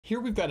Here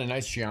we've got a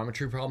nice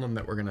geometry problem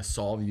that we're going to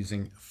solve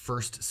using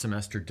first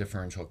semester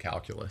differential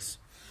calculus.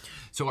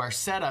 So our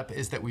setup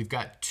is that we've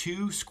got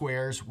two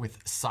squares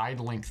with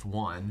side length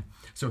 1.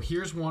 So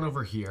here's one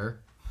over here,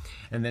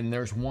 and then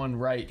there's one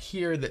right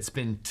here that's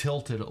been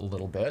tilted a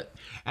little bit.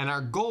 And our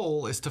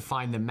goal is to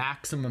find the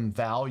maximum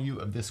value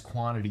of this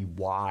quantity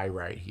y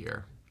right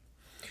here.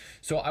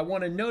 So I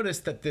want to notice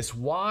that this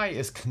y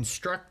is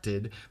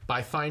constructed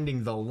by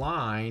finding the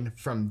line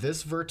from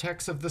this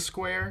vertex of the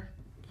square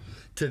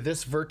to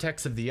this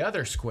vertex of the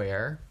other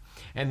square,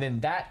 and then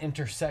that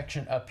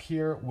intersection up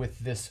here with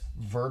this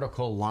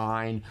vertical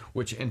line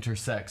which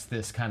intersects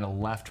this kind of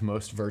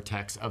leftmost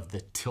vertex of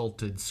the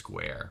tilted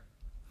square.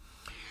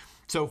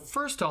 So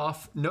first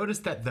off, notice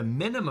that the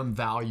minimum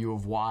value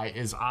of y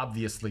is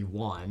obviously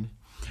 1,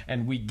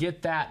 and we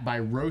get that by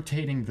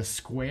rotating the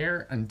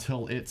square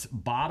until its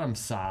bottom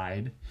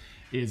side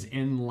is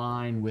in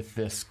line with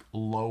this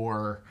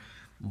lower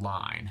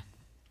line.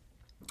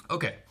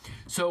 Okay,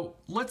 so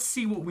let's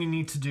see what we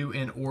need to do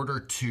in order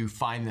to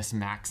find this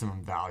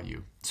maximum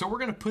value. So we're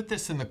going to put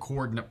this in the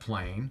coordinate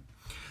plane.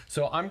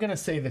 So I'm going to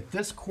say that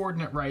this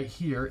coordinate right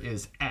here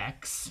is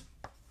x.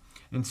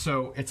 And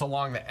so it's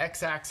along the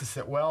x-axis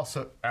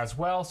as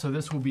well. So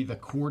this will be the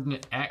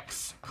coordinate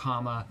x,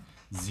 comma,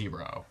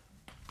 0.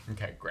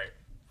 Okay, great.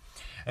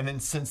 And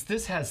then since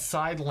this has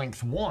side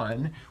length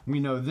 1, we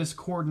know this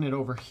coordinate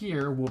over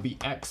here will be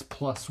x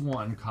plus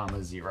 1,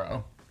 comma,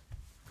 0.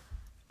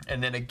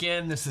 And then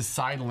again, this is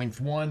side length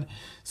 1,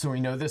 so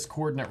we know this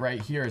coordinate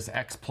right here is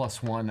x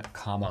plus 1,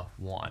 comma,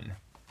 1.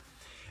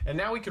 And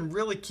now we can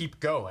really keep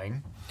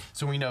going.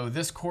 So we know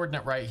this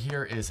coordinate right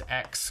here is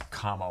x,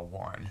 comma,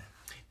 1.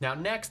 Now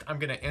next, I'm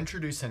going to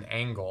introduce an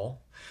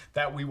angle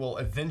that we will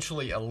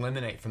eventually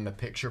eliminate from the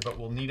picture, but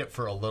we'll need it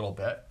for a little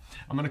bit.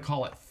 I'm going to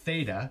call it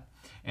theta,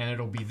 and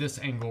it'll be this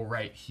angle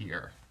right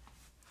here.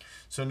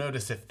 So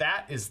notice if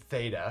that is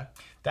theta,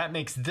 that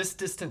makes this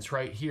distance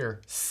right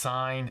here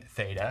sine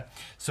theta.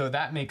 So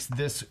that makes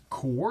this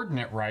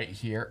coordinate right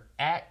here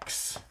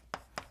x,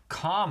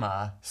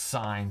 comma,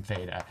 sine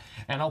theta.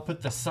 And I'll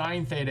put the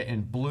sine theta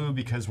in blue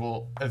because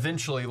we'll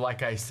eventually,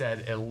 like I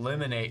said,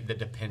 eliminate the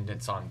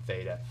dependence on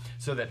theta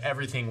so that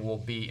everything will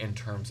be in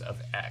terms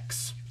of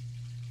x.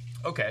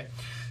 Okay,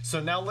 so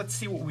now let's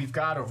see what we've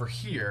got over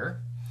here.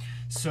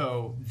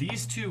 So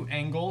these two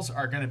angles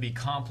are going to be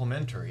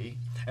complementary,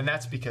 and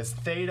that's because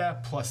theta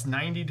plus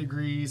 90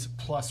 degrees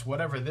plus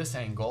whatever this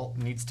angle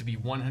needs to be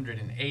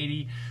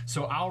 180.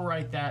 So I'll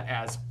write that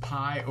as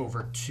pi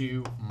over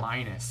 2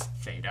 minus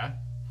theta.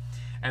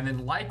 And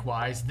then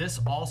likewise,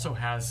 this also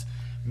has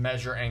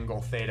measure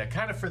angle theta,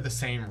 kind of for the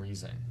same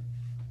reason.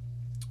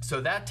 So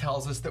that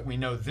tells us that we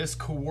know this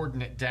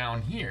coordinate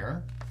down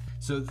here.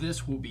 So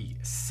this will be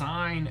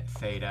sine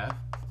theta,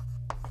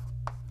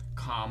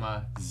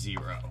 comma,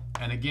 0.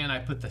 And again, I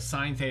put the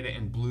sine theta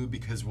in blue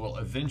because we'll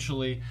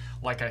eventually,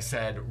 like I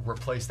said,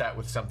 replace that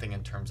with something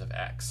in terms of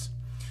x.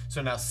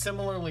 So now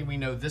similarly, we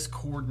know this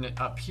coordinate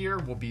up here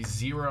will be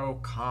 0,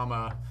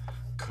 comma,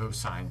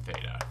 cosine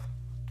theta.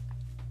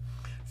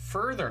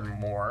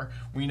 Furthermore,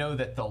 we know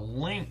that the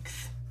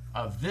length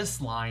of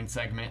this line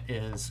segment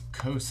is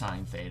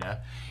cosine theta,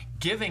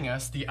 giving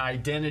us the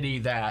identity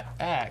that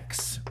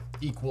x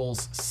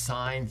equals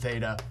sine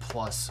theta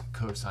plus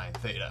cosine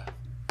theta.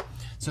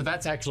 So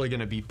that's actually going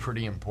to be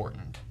pretty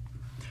important.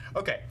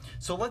 Okay,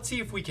 so let's see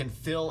if we can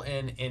fill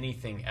in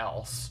anything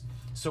else.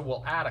 So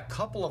we'll add a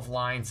couple of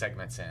line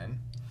segments in.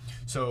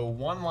 So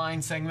one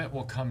line segment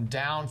will come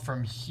down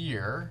from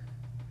here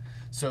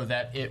so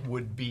that it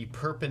would be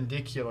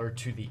perpendicular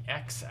to the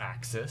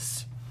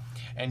x-axis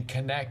and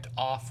connect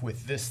off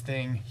with this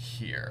thing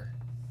here.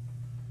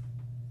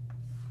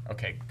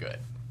 Okay, good.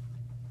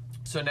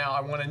 So now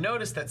I want to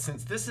notice that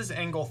since this is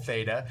angle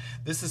theta,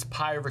 this is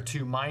pi over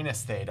 2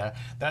 minus theta,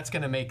 that's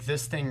going to make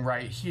this thing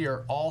right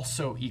here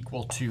also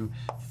equal to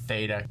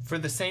theta for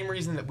the same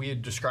reason that we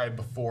had described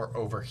before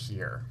over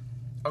here.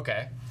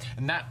 Okay,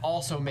 and that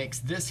also makes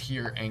this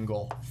here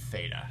angle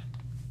theta.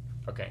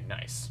 Okay,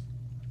 nice.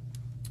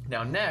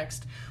 Now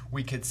next,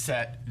 we could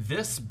set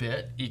this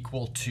bit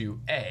equal to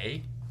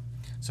a,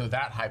 so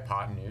that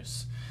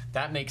hypotenuse.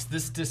 That makes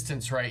this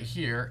distance right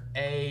here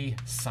a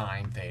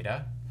sine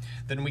theta.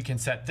 Then we can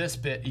set this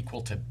bit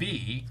equal to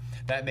b.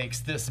 That makes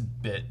this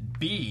bit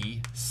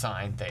b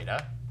sine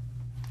theta.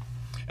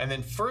 And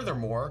then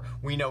furthermore,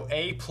 we know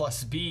a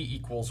plus b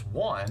equals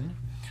 1.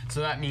 So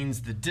that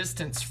means the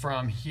distance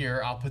from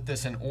here, I'll put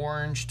this in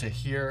orange, to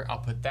here, I'll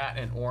put that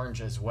in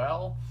orange as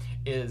well,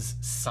 is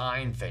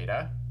sine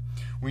theta.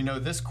 We know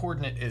this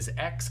coordinate is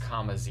x,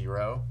 comma,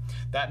 0.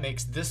 That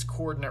makes this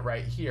coordinate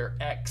right here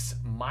x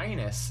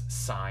minus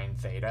sine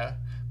theta,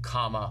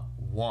 comma,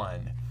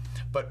 1.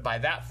 But by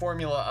that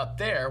formula up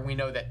there, we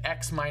know that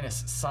x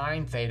minus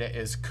sine theta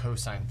is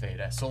cosine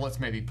theta. So let's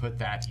maybe put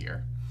that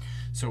here.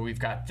 So we've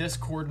got this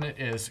coordinate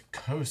is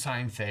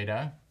cosine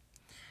theta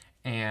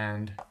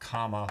and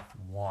comma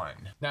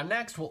 1. Now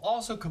next, we'll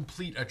also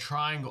complete a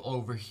triangle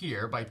over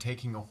here by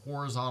taking a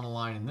horizontal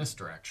line in this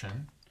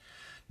direction.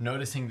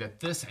 noticing that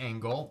this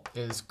angle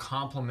is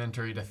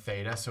complementary to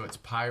theta, so it's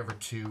pi over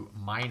 2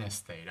 minus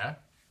theta.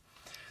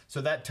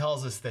 So that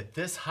tells us that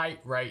this height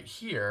right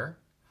here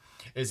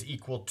is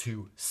equal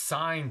to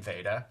sine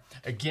theta.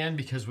 Again,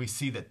 because we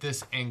see that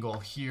this angle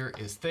here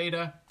is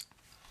theta,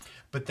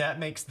 but that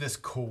makes this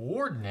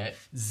coordinate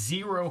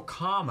 0,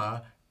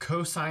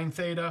 cosine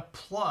theta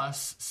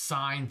plus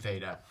sine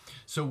theta.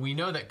 So we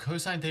know that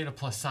cosine theta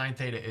plus sine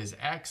theta is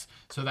x,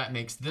 so that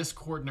makes this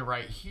coordinate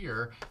right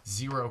here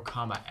 0,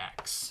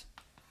 x.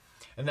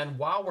 And then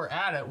while we're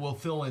at it, we'll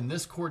fill in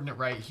this coordinate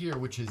right here,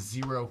 which is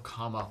 0,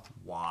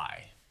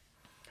 y.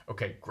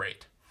 Okay,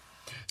 great.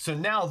 So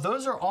now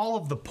those are all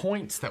of the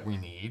points that we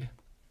need.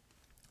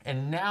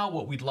 And now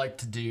what we'd like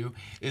to do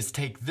is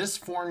take this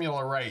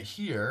formula right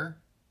here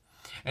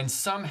and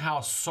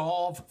somehow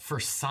solve for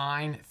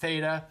sine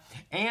theta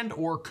and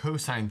or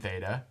cosine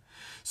theta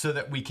so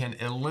that we can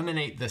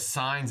eliminate the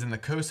sines and the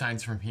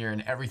cosines from here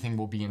and everything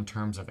will be in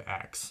terms of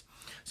x.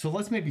 So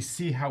let's maybe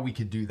see how we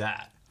could do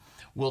that.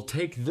 We'll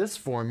take this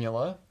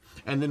formula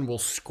and then we'll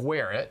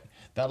square it.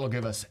 That'll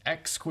give us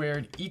x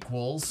squared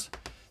equals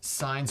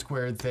sine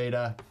squared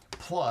theta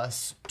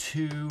plus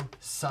 2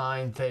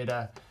 sine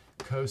theta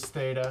cos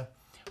theta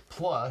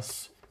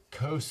plus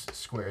cos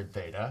squared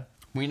theta.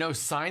 We know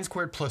sine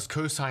squared plus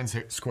cosine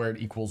squared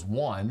equals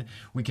 1.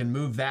 We can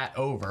move that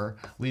over,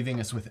 leaving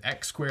us with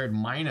x squared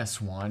minus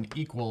 1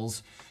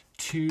 equals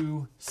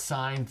 2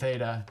 sine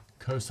theta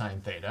cosine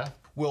theta.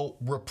 We'll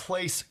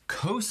replace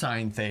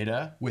cosine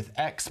theta with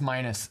x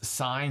minus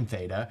sine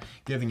theta,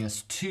 giving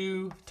us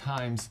 2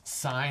 times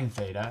sine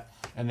theta,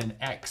 and then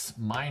x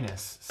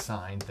minus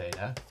sine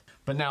theta.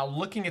 But now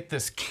looking at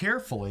this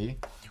carefully,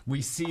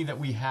 we see that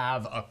we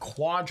have a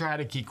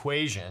quadratic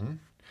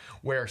equation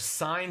where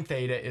sine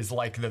theta is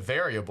like the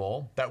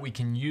variable that we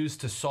can use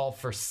to solve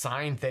for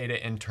sine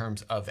theta in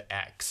terms of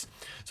x.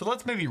 So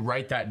let's maybe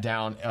write that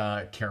down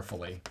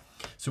carefully.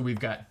 So we've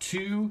got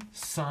 2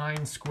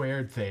 sine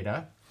squared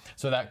theta.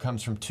 So that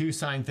comes from 2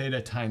 sine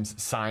theta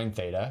times sine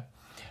theta,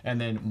 and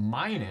then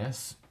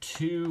minus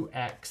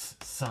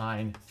 2x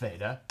sine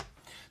theta.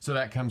 So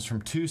that comes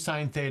from 2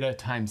 sine theta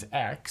times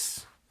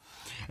x.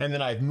 And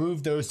then I've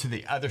moved those to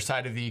the other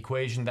side of the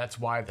equation. That's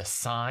why the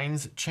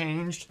signs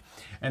changed.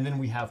 And then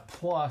we have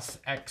plus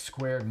x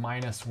squared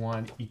minus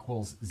 1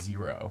 equals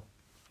 0.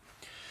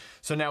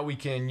 So now we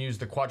can use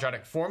the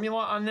quadratic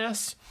formula on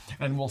this,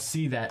 and we'll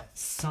see that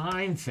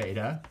sine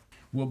theta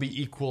will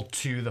be equal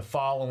to the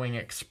following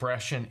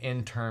expression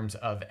in terms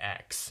of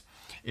x.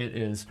 It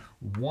is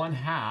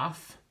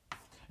 1/2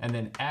 and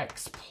then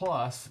x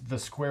plus the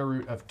square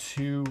root of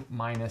 2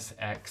 minus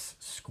x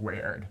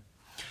squared.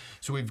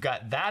 So we've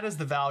got that as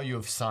the value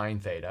of sine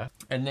theta.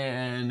 And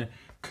then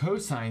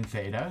cosine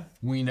theta,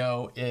 we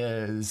know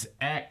is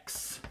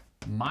x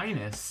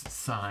minus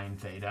sine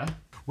theta,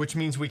 which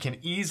means we can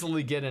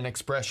easily get an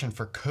expression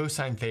for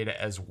cosine theta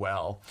as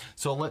well.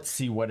 So let's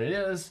see what it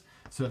is.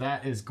 So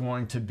that is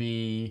going to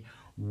be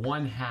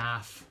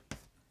 1/2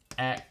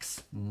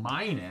 x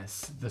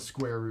minus the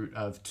square root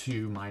of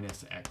 2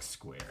 minus x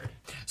squared.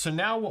 So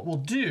now what we'll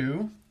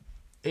do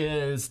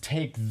is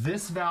take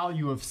this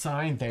value of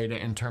sine theta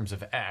in terms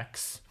of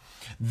x,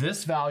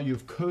 this value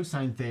of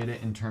cosine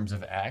theta in terms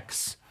of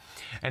x,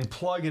 and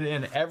plug it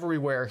in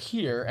everywhere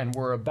here, and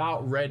we're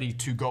about ready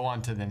to go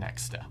on to the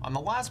next step. On the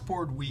last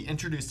board, we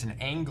introduced an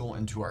angle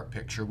into our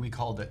picture. We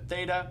called it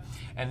theta,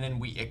 and then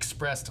we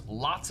expressed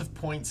lots of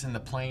points in the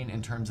plane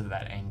in terms of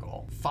that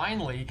angle.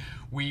 Finally,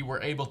 we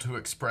were able to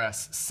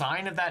express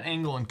sine of that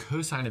angle and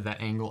cosine of that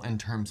angle in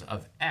terms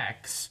of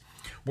x,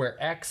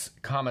 where x,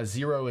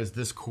 0 is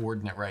this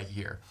coordinate right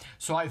here.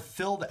 So I've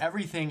filled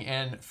everything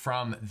in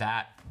from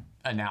that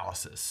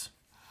analysis.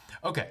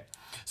 Okay,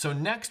 so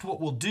next what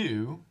we'll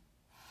do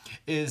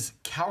is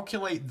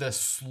calculate the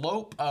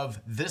slope of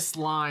this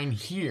line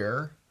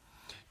here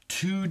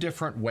 2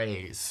 different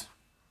ways.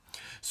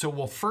 So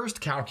we'll first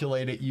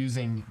calculate it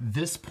using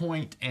this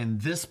point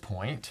and this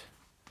point.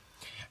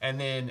 And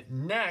then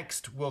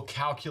next we'll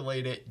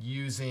calculate it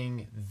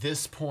using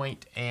this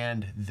point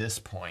and this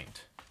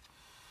point.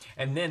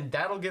 And then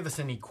that'll give us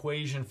an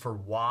equation for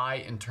y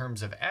in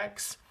terms of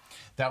x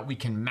that we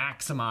can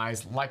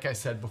maximize, like I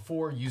said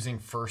before, using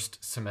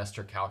first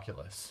semester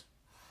calculus.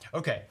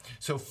 Okay,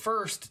 so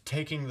first,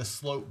 taking the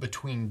slope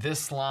between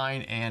this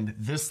line and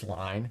this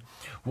line,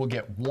 we'll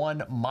get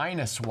 1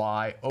 minus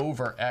y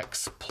over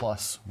x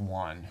plus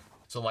 1.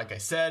 So like I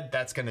said,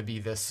 that's gonna be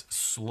this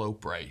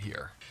slope right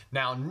here.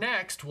 Now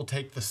next, we'll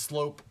take the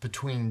slope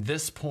between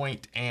this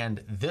point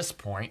and this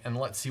point, and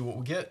let's see what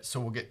we'll get. So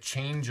we'll get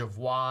change of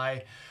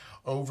y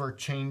over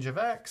change of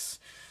x.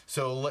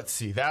 So let's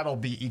see, that'll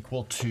be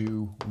equal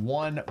to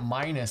 1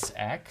 minus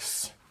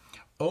x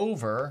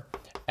over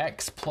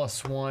x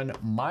plus 1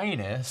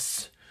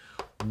 minus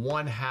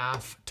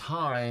 1/2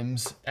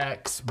 times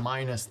x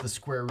minus the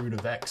square root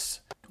of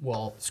x,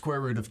 well,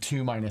 square root of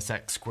 2 minus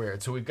x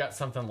squared. So we've got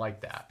something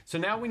like that. So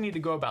now we need to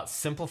go about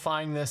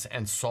simplifying this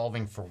and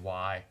solving for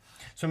y.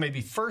 So maybe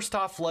first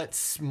off,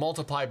 let's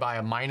multiply by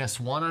a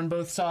 -1 on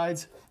both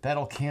sides.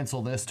 That'll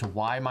cancel this to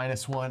y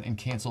minus 1 and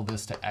cancel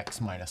this to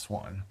x minus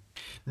 1.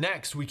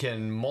 Next, we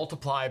can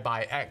multiply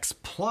by x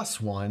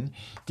plus 1,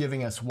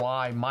 giving us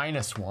y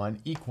minus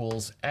 1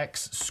 equals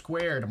x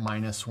squared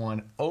minus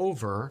 1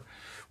 over,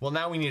 well,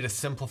 now we need to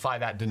simplify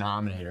that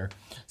denominator.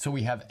 So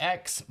we have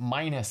x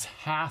minus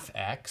half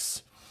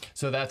x,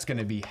 so that's going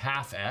to be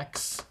half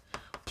x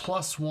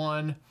plus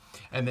 1,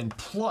 and then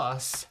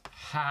plus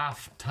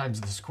half times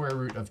the square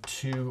root of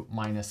 2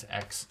 minus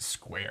x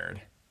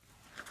squared.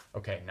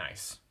 Okay,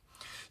 nice.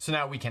 So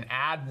now we can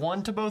add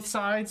 1 to both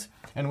sides,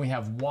 and we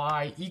have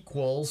y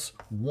equals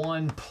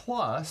 1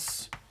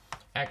 plus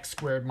x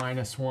squared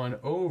minus 1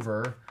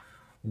 over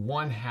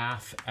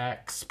 1/2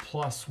 x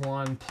plus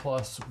 1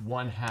 plus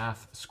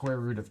 1/2 square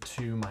root of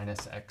 2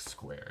 minus x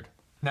squared.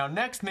 Now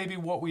next, maybe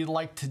what we'd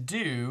like to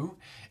do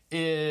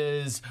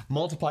is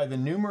multiply the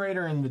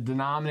numerator and the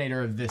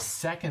denominator of this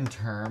second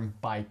term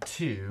by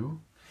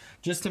 2,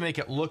 just to make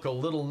it look a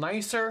little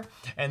nicer,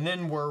 and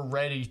then we're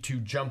ready to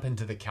jump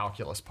into the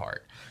calculus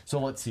part. So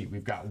let's see,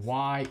 we've got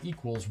y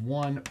equals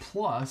 1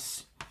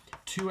 plus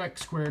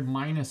 2x squared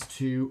minus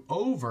 2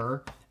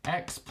 over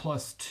x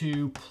plus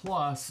 2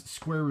 plus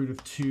square root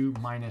of 2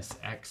 minus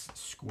x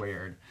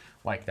squared,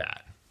 like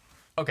that.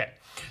 Okay,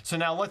 so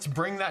now let's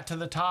bring that to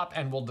the top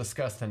and we'll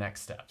discuss the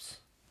next steps.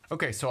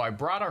 Okay, so I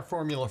brought our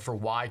formula for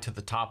y to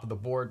the top of the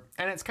board,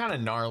 and it's kind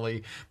of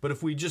gnarly, but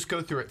if we just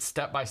go through it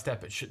step by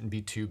step, it shouldn't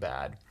be too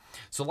bad.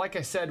 So like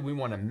I said, we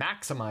want to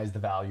maximize the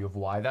value of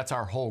y. That's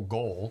our whole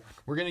goal.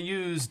 We're going to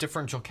use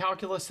differential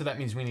calculus, so that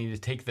means we need to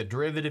take the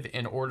derivative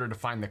in order to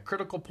find the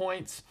critical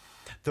points.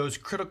 Those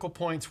critical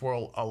points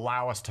will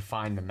allow us to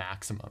find the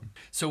maximum.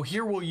 So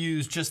here we'll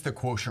use just the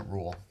quotient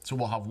rule. So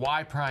we'll have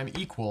y prime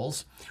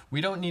equals,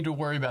 we don't need to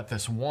worry about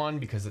this 1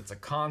 because it's a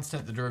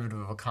constant. The derivative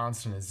of a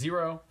constant is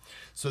 0.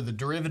 So the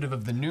derivative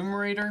of the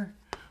numerator,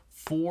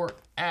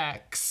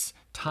 4x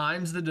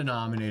times the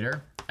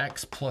denominator,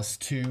 x plus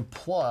 2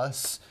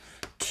 plus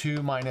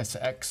 2 minus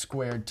x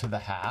squared to the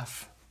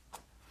half.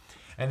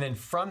 And then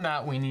from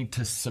that, we need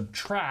to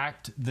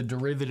subtract the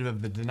derivative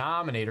of the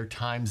denominator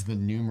times the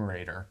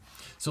numerator.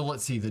 So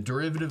let's see, the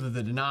derivative of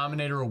the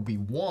denominator will be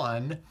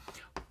 1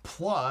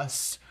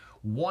 plus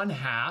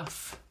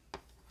 1/2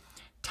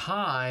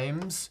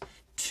 times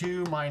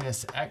 2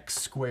 minus x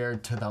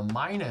squared to the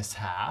minus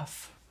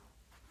half.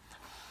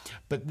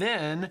 But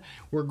then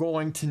we're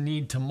going to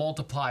need to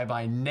multiply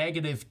by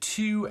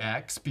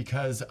 -2x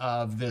because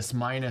of this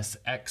minus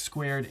x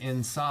squared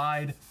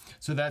inside.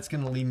 So that's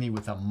going to leave me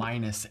with a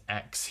minus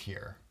x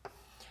here.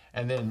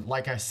 And then,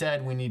 like I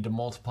said, we need to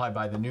multiply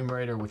by the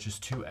numerator, which is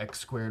 2x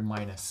squared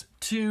minus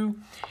 2.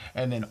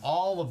 And then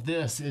all of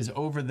this is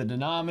over the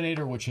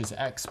denominator, which is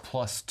x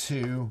plus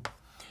 2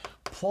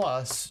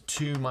 plus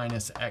 2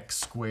 minus x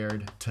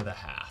squared to the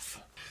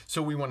half.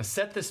 So we want to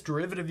set this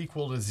derivative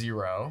equal to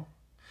 0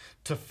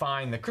 to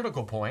find the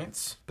critical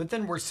points, but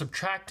then we're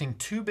subtracting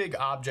two big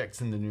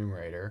objects in the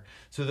numerator,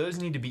 so those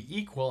need to be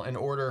equal in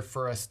order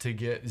for us to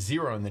get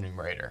 0 in the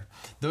numerator.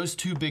 Those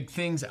two big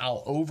things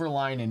I'll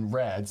overline in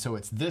red, so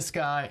it's this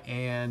guy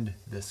and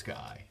this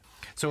guy.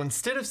 So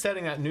instead of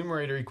setting that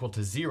numerator equal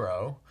to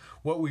 0,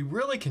 what we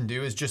really can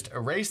do is just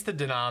erase the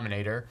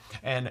denominator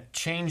and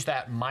change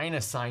that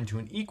minus sign to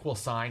an equal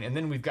sign, and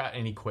then we've got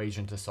an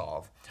equation to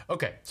solve.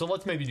 Okay, so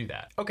let's maybe do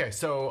that. Okay,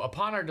 so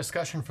upon our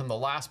discussion from the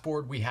last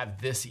board, we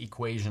have this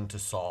equation to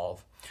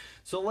solve.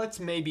 So let's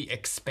maybe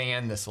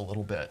expand this a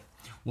little bit.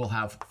 We'll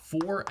have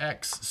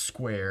 4x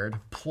squared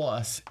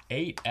plus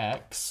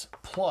 8x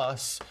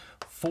plus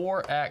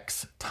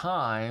 4x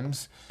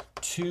times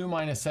 2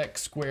 minus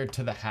x squared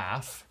to the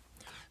half.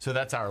 So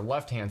that's our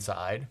left-hand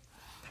side.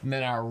 And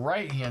then our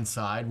right-hand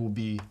side will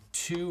be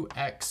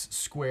 2x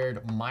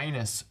squared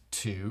minus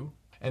 2,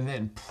 and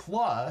then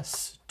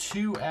plus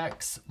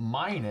 2x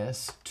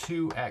minus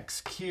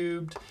 2x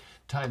cubed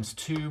times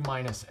 2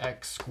 minus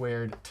x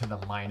squared to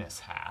the minus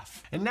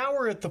half. And now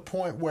we're at the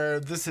point where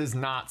this is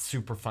not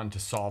super fun to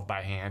solve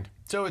by hand.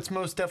 So it's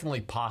most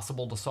definitely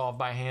possible to solve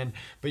by hand,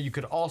 but you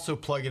could also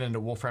plug it into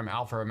Wolfram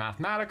Alpha or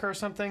Mathematica or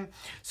something.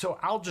 So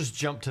I'll just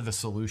jump to the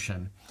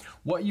solution.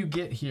 What you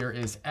get here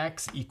is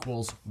x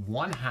equals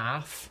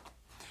 1/2,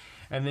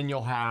 and then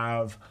you'll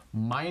have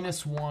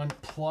 -1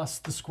 plus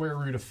the square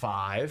root of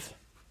 5.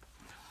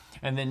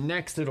 And then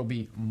next it'll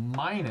be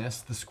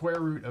minus the square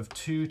root of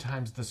 2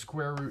 times the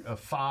square root of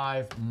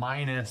 5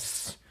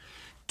 minus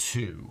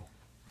 2.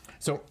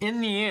 So in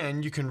the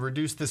end, you can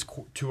reduce this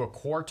to a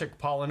quartic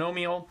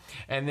polynomial,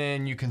 and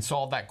then you can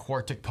solve that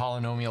quartic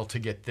polynomial to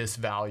get this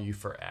value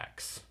for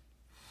x.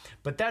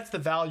 But that's the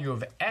value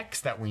of x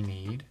that we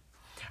need.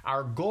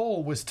 Our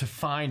goal was to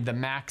find the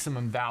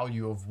maximum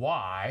value of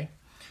y.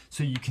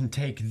 So you can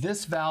take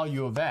this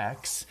value of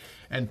x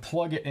and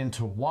plug it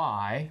into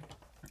y.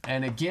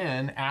 And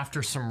again,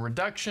 after some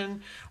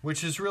reduction,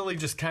 which is really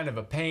just kind of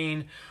a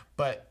pain,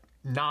 but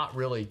not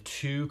really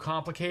too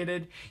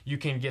complicated, you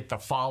can get the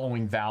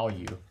following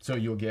value. So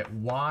you'll get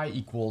y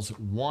equals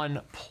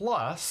 1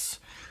 plus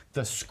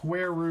the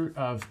square root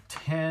of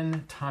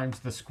 10 times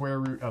the square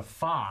root of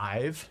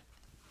 5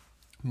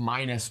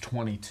 minus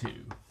 22.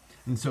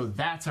 And so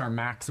that's our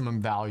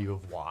maximum value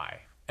of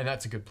y. And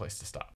that's a good place to stop.